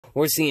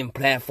We're seeing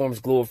platforms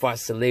glorify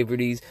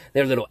celebrities,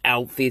 their little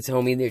outfits,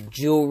 homie, their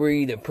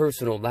jewelry, their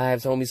personal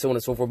lives, homie, so on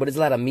and so forth. But it's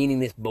a lot of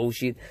meaningless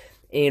bullshit,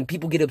 and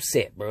people get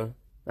upset, bro.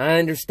 I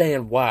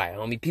understand why,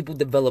 homie. People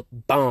develop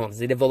bonds.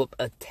 They develop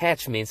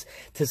attachments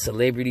to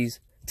celebrities,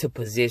 to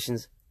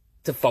positions,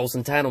 to false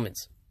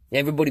entitlements.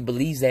 Everybody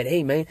believes that,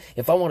 hey, man,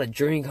 if I want to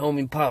drink,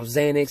 homie, pop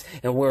Xanax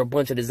and wear a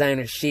bunch of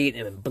designer shit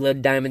and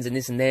blood diamonds and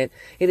this and that,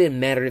 it didn't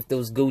matter if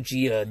those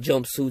Gucci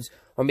jumpsuits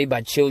are made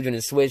by children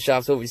in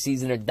sweatshops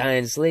overseas and they're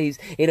dying slaves.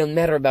 It doesn't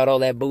matter about all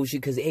that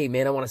bullshit because, hey,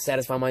 man, I want to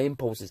satisfy my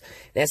impulses.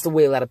 That's the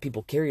way a lot of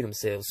people carry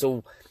themselves.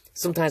 So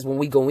sometimes when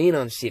we go in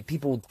on shit,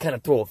 people kind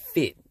of throw a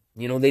fit.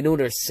 You know, they know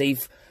they're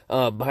safe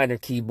behind their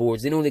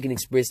keyboards. They know they can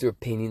express their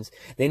opinions.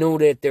 They know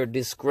that they're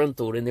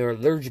disgruntled and they're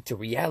allergic to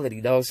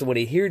reality, dog. So when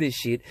they hear this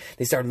shit,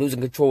 they start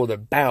losing control of their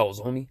bowels,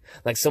 homie.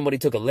 Like somebody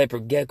took a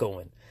leopard gecko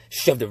and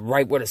shoved it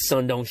right where the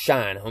sun don't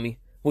shine, homie.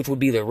 Which would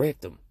be their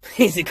rectum.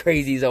 It's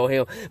crazy as all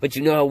hell. But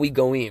you know how we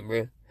go in,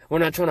 bruh. We're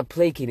not trying to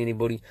placate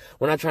anybody.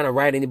 We're not trying to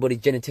ride anybody's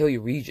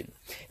genitalia region.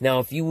 Now,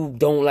 if you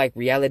don't like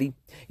reality,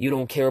 you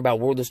don't care about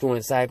world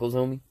destroying cycles,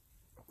 homie.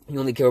 You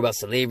only care about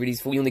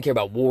celebrities. You only care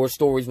about war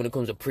stories when it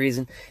comes to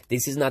prison.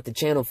 This is not the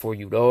channel for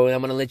you, dog.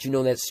 I'm going to let you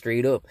know that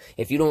straight up.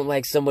 If you don't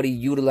like somebody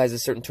utilize a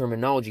certain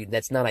terminology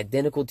that's not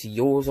identical to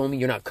yours, homie,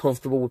 you're not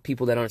comfortable with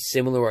people that aren't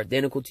similar or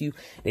identical to you,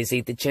 this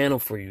ain't the channel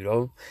for you,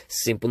 dog.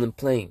 Simple and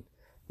plain.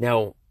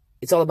 Now,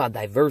 it's all about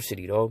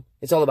diversity, dog.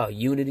 It's all about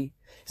unity.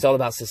 It's all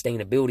about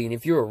sustainability. And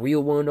if you're a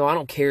real one, dog, I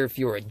don't care if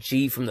you're a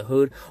G from the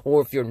hood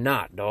or if you're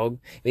not, dog.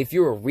 If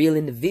you're a real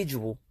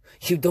individual,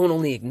 you don't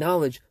only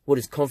acknowledge what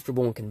is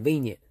comfortable and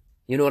convenient.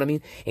 You know what I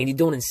mean? And you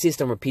don't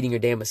insist on repeating your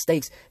damn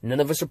mistakes. None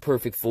of us are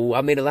perfect, fool.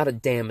 I made a lot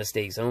of damn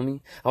mistakes,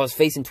 homie. I was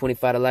facing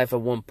 25 to life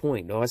at one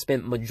point, though. I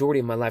spent majority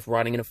of my life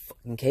rotting in a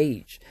fucking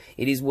cage.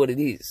 It is what it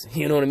is.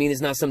 You know what I mean?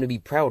 It's not something to be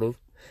proud of.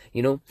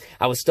 You know?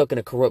 I was stuck in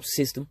a corrupt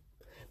system.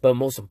 But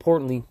most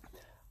importantly,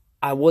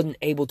 I wasn't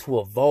able to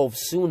evolve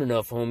soon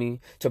enough, homie,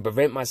 to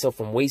prevent myself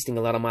from wasting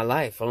a lot of my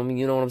life, homie.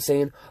 You know what I'm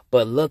saying?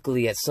 But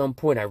luckily, at some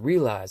point, I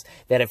realized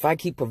that if I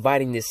keep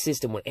providing this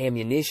system with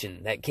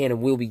ammunition that can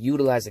and will be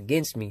utilized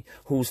against me,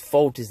 whose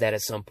fault is that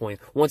at some point?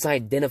 Once I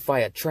identify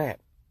a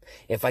trap,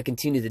 if I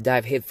continue to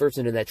dive headfirst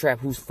into that trap,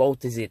 whose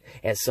fault is it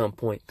at some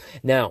point?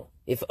 Now,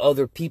 if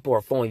other people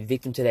are falling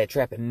victim to that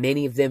trap, and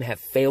many of them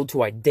have failed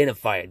to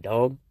identify it,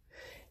 dog,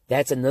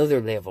 that's another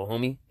level,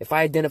 homie. If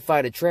I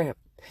identify the trap,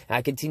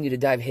 I continue to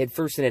dive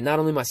headfirst in it. Not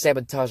only am I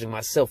sabotaging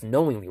myself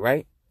knowingly,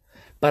 right?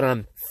 But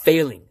I'm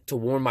failing to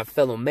warn my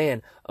fellow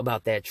man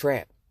about that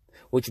trap.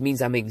 Which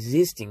means I'm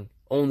existing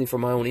only for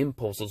my own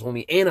impulses,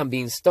 homie. And I'm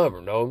being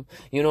stubborn, dog.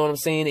 You know what I'm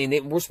saying?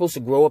 And we're supposed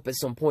to grow up at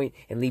some point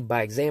and lead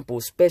by example,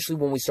 especially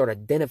when we start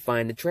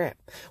identifying the trap.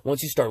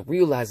 Once you start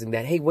realizing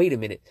that, hey, wait a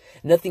minute.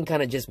 Nothing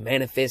kind of just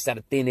manifests out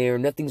of thin air.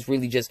 Nothing's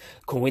really just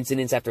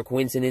coincidence after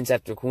coincidence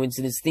after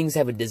coincidence. Things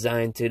have a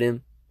design to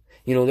them.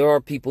 You know, there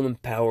are people in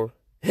power.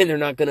 And they're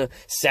not going to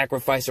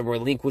sacrifice or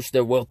relinquish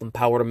their wealth and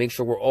power to make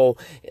sure we're all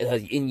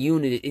in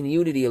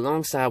unity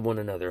alongside one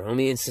another. I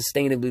mean,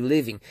 sustainably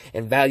living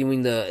and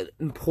valuing the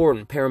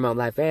important paramount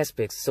life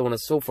aspects, so on and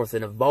so forth,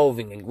 and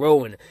evolving and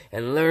growing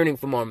and learning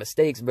from our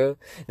mistakes, bro.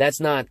 That's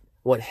not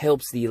what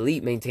helps the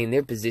elite maintain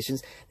their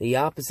positions. The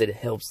opposite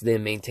helps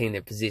them maintain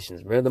their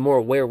positions, bro. The more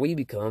aware we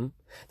become,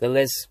 the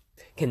less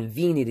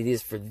convenient it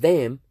is for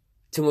them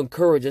to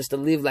encourage us to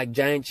live like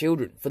giant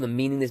children for the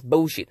meaningless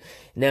bullshit.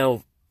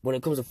 Now, when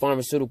it comes to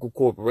pharmaceutical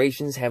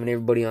corporations having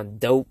everybody on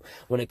dope,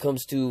 when it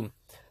comes to,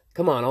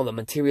 come on, all the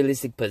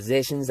materialistic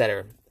possessions that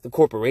are the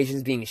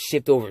corporations being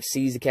shipped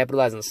overseas to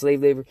capitalize on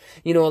slave labor,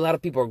 you know, a lot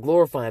of people are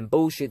glorifying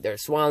bullshit. They're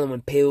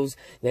swallowing pills.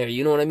 They're,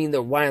 you know what I mean?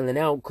 They're wilding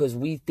out because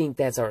we think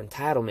that's our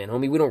entitlement,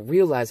 homie. We don't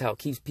realize how it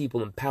keeps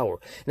people in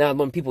power. Now,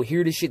 when people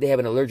hear this shit, they have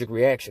an allergic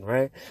reaction,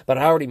 right? But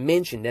I already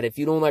mentioned that if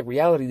you don't like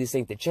reality, this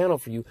ain't the channel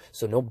for you.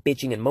 So no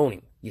bitching and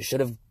moaning. You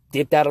should have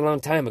dipped out a long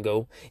time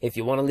ago if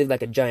you want to live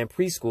like a giant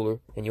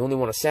preschooler and you only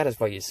want to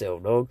satisfy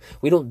yourself, dog.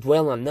 We don't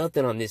dwell on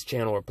nothing on this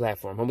channel or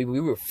platform, homie. We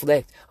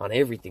reflect on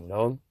everything,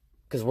 dog.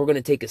 Because we're going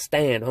to take a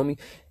stand, homie.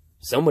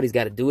 Somebody's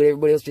got to do it.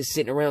 Everybody else just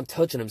sitting around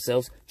touching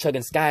themselves,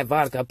 chugging Sky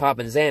vodka,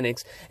 popping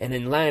Xanax, and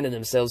then lying to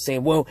themselves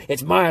saying, well,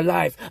 it's my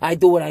life. I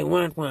do what I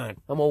want.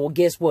 Well,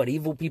 guess what?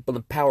 Evil people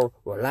in power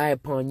rely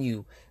upon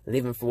you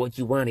living for what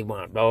you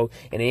want, dog.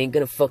 And they ain't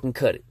going to fucking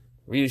cut it.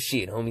 Real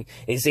shit, homie.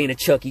 This ain't a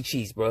Chuck E.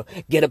 Cheese, bro.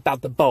 Get up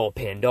out the ball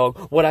pen, dog.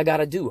 What I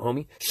gotta do,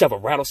 homie? Shove a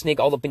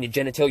rattlesnake all up in your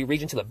genitalia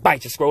region till it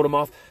bites your scrotum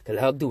off? Cause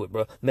I'll do it,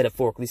 bro.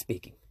 Metaphorically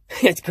speaking.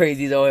 It's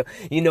crazy, though.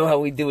 You know how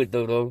we do it,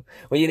 though, dog.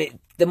 Well,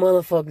 the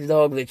motherfuckers,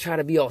 dog, they try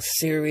to be all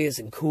serious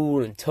and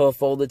cool and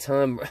tough all the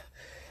time, bro.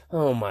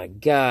 Oh my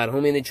God,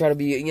 homie, they try to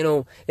be, you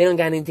know, they don't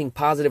got anything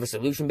positive or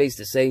solution-based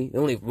to say. They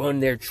only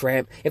run their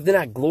trap. If they're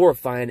not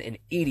glorifying an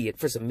idiot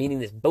for some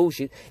meaningless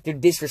bullshit, they're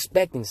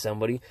disrespecting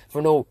somebody for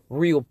no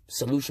real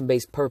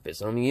solution-based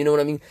purpose. I mean, you know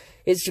what I mean?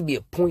 It should be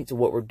a point to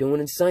what we're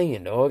doing and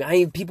saying, dog.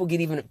 People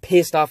get even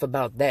pissed off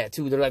about that,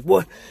 too. They're like,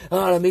 what?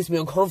 Oh, that makes me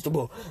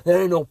uncomfortable. There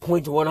ain't no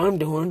point to what I'm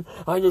doing.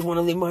 I just want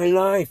to live my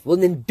life. Well,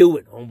 then do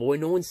it, homeboy.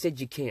 No one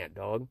said you can't,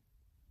 dog.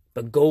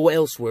 But go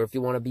elsewhere if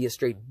you want to be a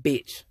straight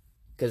bitch.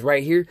 Because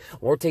right here,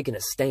 we're taking a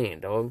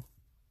stand, dog.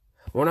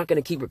 We're not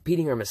going to keep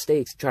repeating our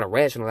mistakes, try to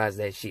rationalize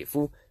that shit,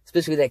 fool.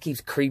 Especially that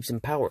keeps creeps in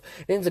power.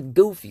 Them's are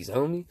goofies,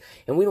 homie.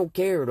 And we don't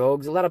care,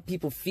 dogs. A lot of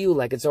people feel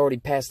like it's already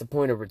past the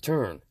point of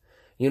return.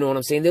 You know what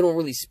I'm saying? They don't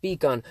really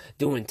speak on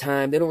doing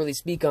time. They don't really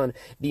speak on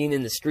being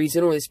in the streets.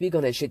 They don't really speak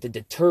on that shit to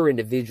deter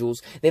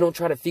individuals. They don't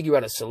try to figure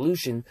out a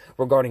solution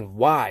regarding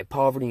why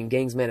poverty and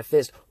gangs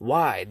manifest,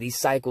 why these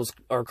cycles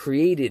are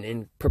created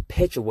and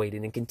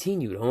perpetuated and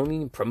continued,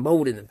 homie, and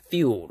promoted and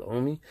fueled,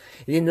 homie.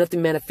 And then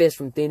nothing manifests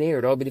from thin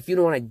air, dog. But if you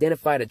don't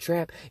identify the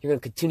trap, you're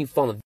going to continue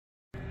falling.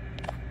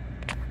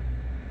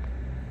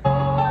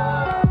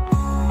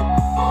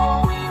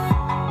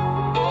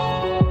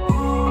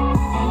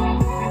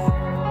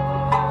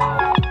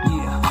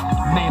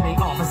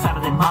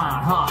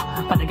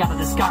 But they got to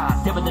the sky,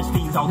 different the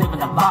streets, all living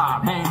the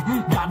vibe, man.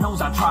 God knows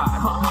I tried,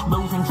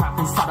 losing, trapped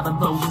inside of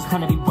illusions,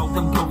 kind of be broke,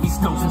 them goofy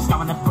snows and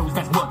scarring the fruits,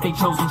 that's what they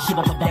chosen. Shit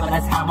up the devil,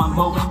 that's how I'm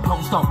moving.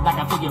 Post up like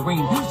a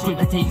figurine, street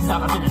the tees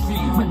out up in the street.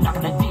 We're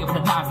knocking the deal with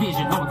a night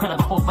vision, no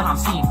incredible hope, but I'm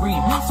seeing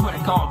green. Swear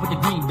to God, with the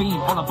green beam,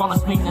 all up on the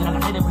screen, and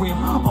I hit it rim.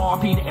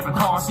 RP to every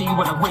car, see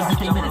what a wasted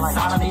thing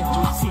inside of it.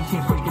 See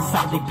shit freak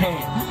inside of the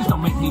pad,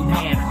 don't make me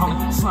mad,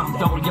 homie. Slum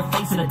door to your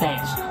face in the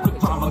dash. Quick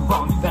drama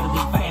wrong, you better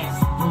be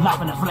fast. Life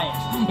in a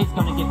flash, it's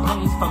gonna get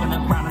blazed, fucking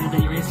around in the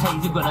day, it's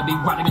haze. You're gonna be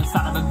rotting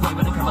inside of a grave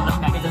with a cover the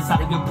maggots inside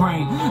of your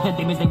brain. The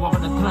demons, they walk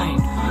on the plane.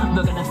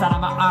 Looking inside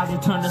of my eyes, you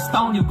turn to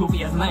stone, you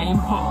goofy as lame.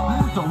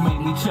 Don't make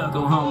me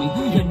chuckle, homie.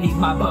 You need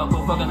my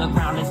buckle, fucking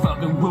around this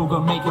fucking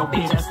Ruger. Make your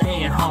bitch ass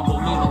stand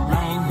humble, little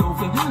lame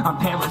goofy. I'm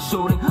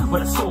parachuting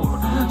with a sword,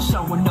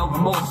 showing no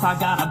remorse. I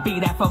gotta be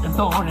that fucking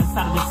thorn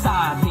inside of the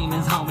side.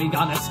 Demons, homie,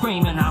 gonna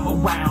scream and I'm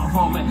around,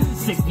 homie.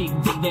 6 feet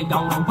deep, they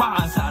gonna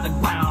rise out the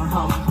ground,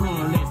 homie.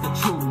 That's the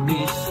truth,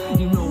 bitch.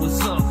 You know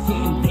what's up,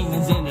 hitting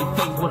demons in their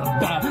face with a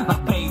bat,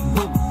 like Babe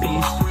Ruth,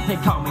 bitch. They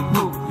call me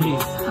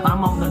ruthless.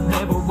 I'm on the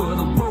level where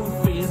the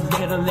roof is.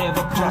 Better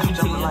level, push you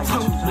till you're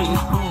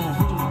toothless.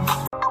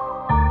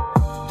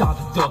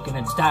 Dodging, ducking,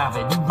 and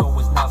diving. You know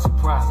it's not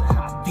surprising.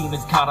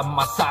 Demons caught on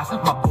my size,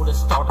 my bullets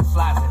started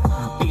slicing.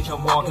 Bitch,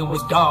 I'm walking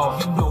with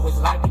God. You know it's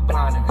like me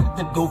blinding.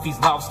 The goofies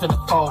lost in the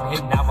fog,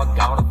 and now I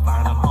gotta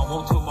find them.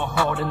 Home to my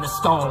heart in the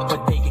stone,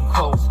 but they get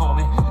close,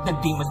 homie. The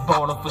demons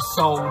bought up for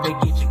soul, they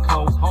get you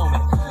close,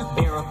 homie.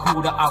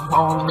 Barracuda, I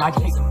roam like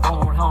Jason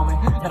Bourne, homie.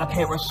 Then I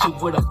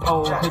parachute with a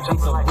pole, cause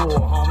it's a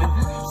war, homie.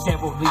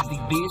 Several easy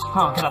bitch,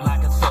 kinda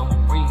like a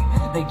submarine.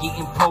 They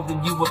getting probed in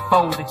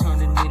UFOs, they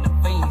turning into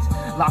fiends.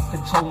 Lost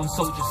control and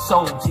sold your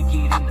soul to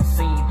get in the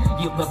scene.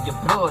 You love your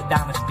blood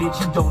diamonds, bitch,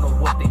 you don't know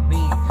what they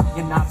mean.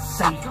 You're not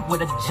safe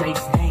with a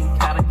Jake's name,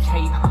 got a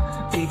cape.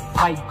 Big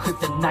pipe,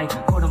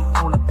 kryptonite, put him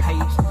on a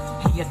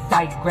page. He a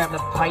dyke, grab the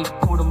pipe,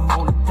 put him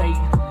on a date.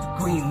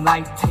 Green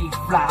light, take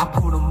fly,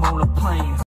 put him on a plane.